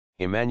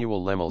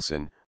Emmanuel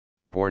Lemelson,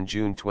 born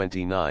June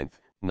 29,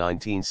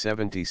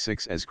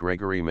 1976 as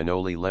Gregory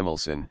Manoli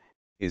Lemelson,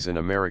 is an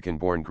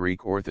American-born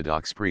Greek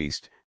Orthodox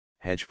priest,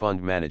 hedge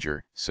fund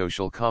manager,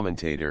 social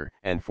commentator,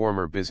 and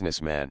former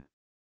businessman.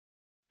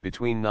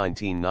 Between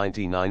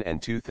 1999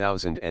 and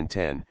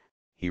 2010,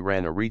 he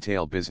ran a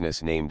retail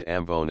business named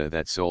Amvona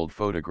that sold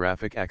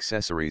photographic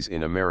accessories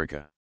in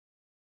America.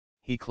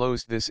 He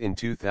closed this in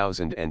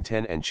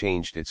 2010 and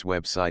changed its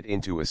website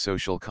into a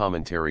social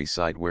commentary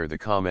site where the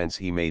comments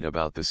he made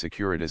about the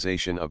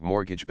securitization of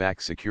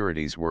mortgage-backed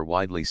securities were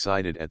widely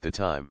cited at the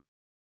time.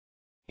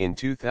 In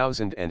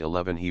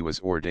 2011 he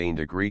was ordained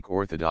a Greek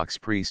Orthodox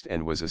priest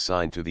and was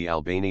assigned to the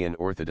Albanian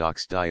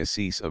Orthodox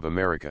Diocese of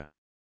America.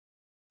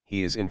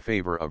 He is in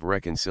favor of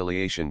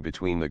reconciliation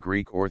between the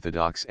Greek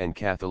Orthodox and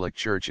Catholic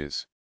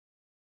churches.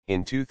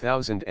 In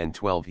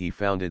 2012 he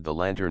founded the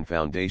Lantern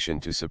Foundation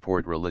to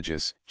support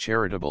religious,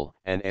 charitable,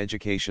 and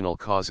educational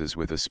causes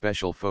with a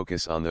special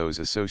focus on those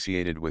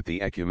associated with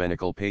the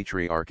Ecumenical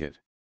Patriarchate.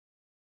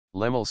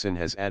 Lemelson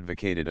has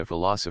advocated a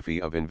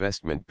philosophy of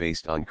investment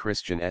based on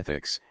Christian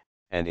ethics,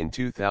 and in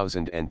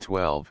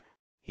 2012,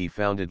 he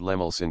founded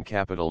Lemelson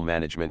Capital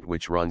Management,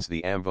 which runs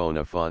the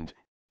Amvona Fund,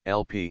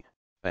 LP,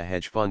 a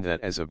hedge fund that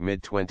as of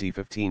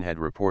mid-2015 had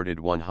reported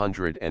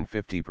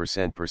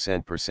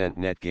 150%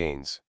 net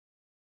gains.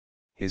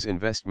 His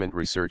investment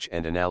research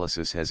and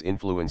analysis has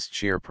influenced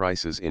share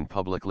prices in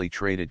publicly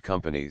traded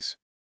companies.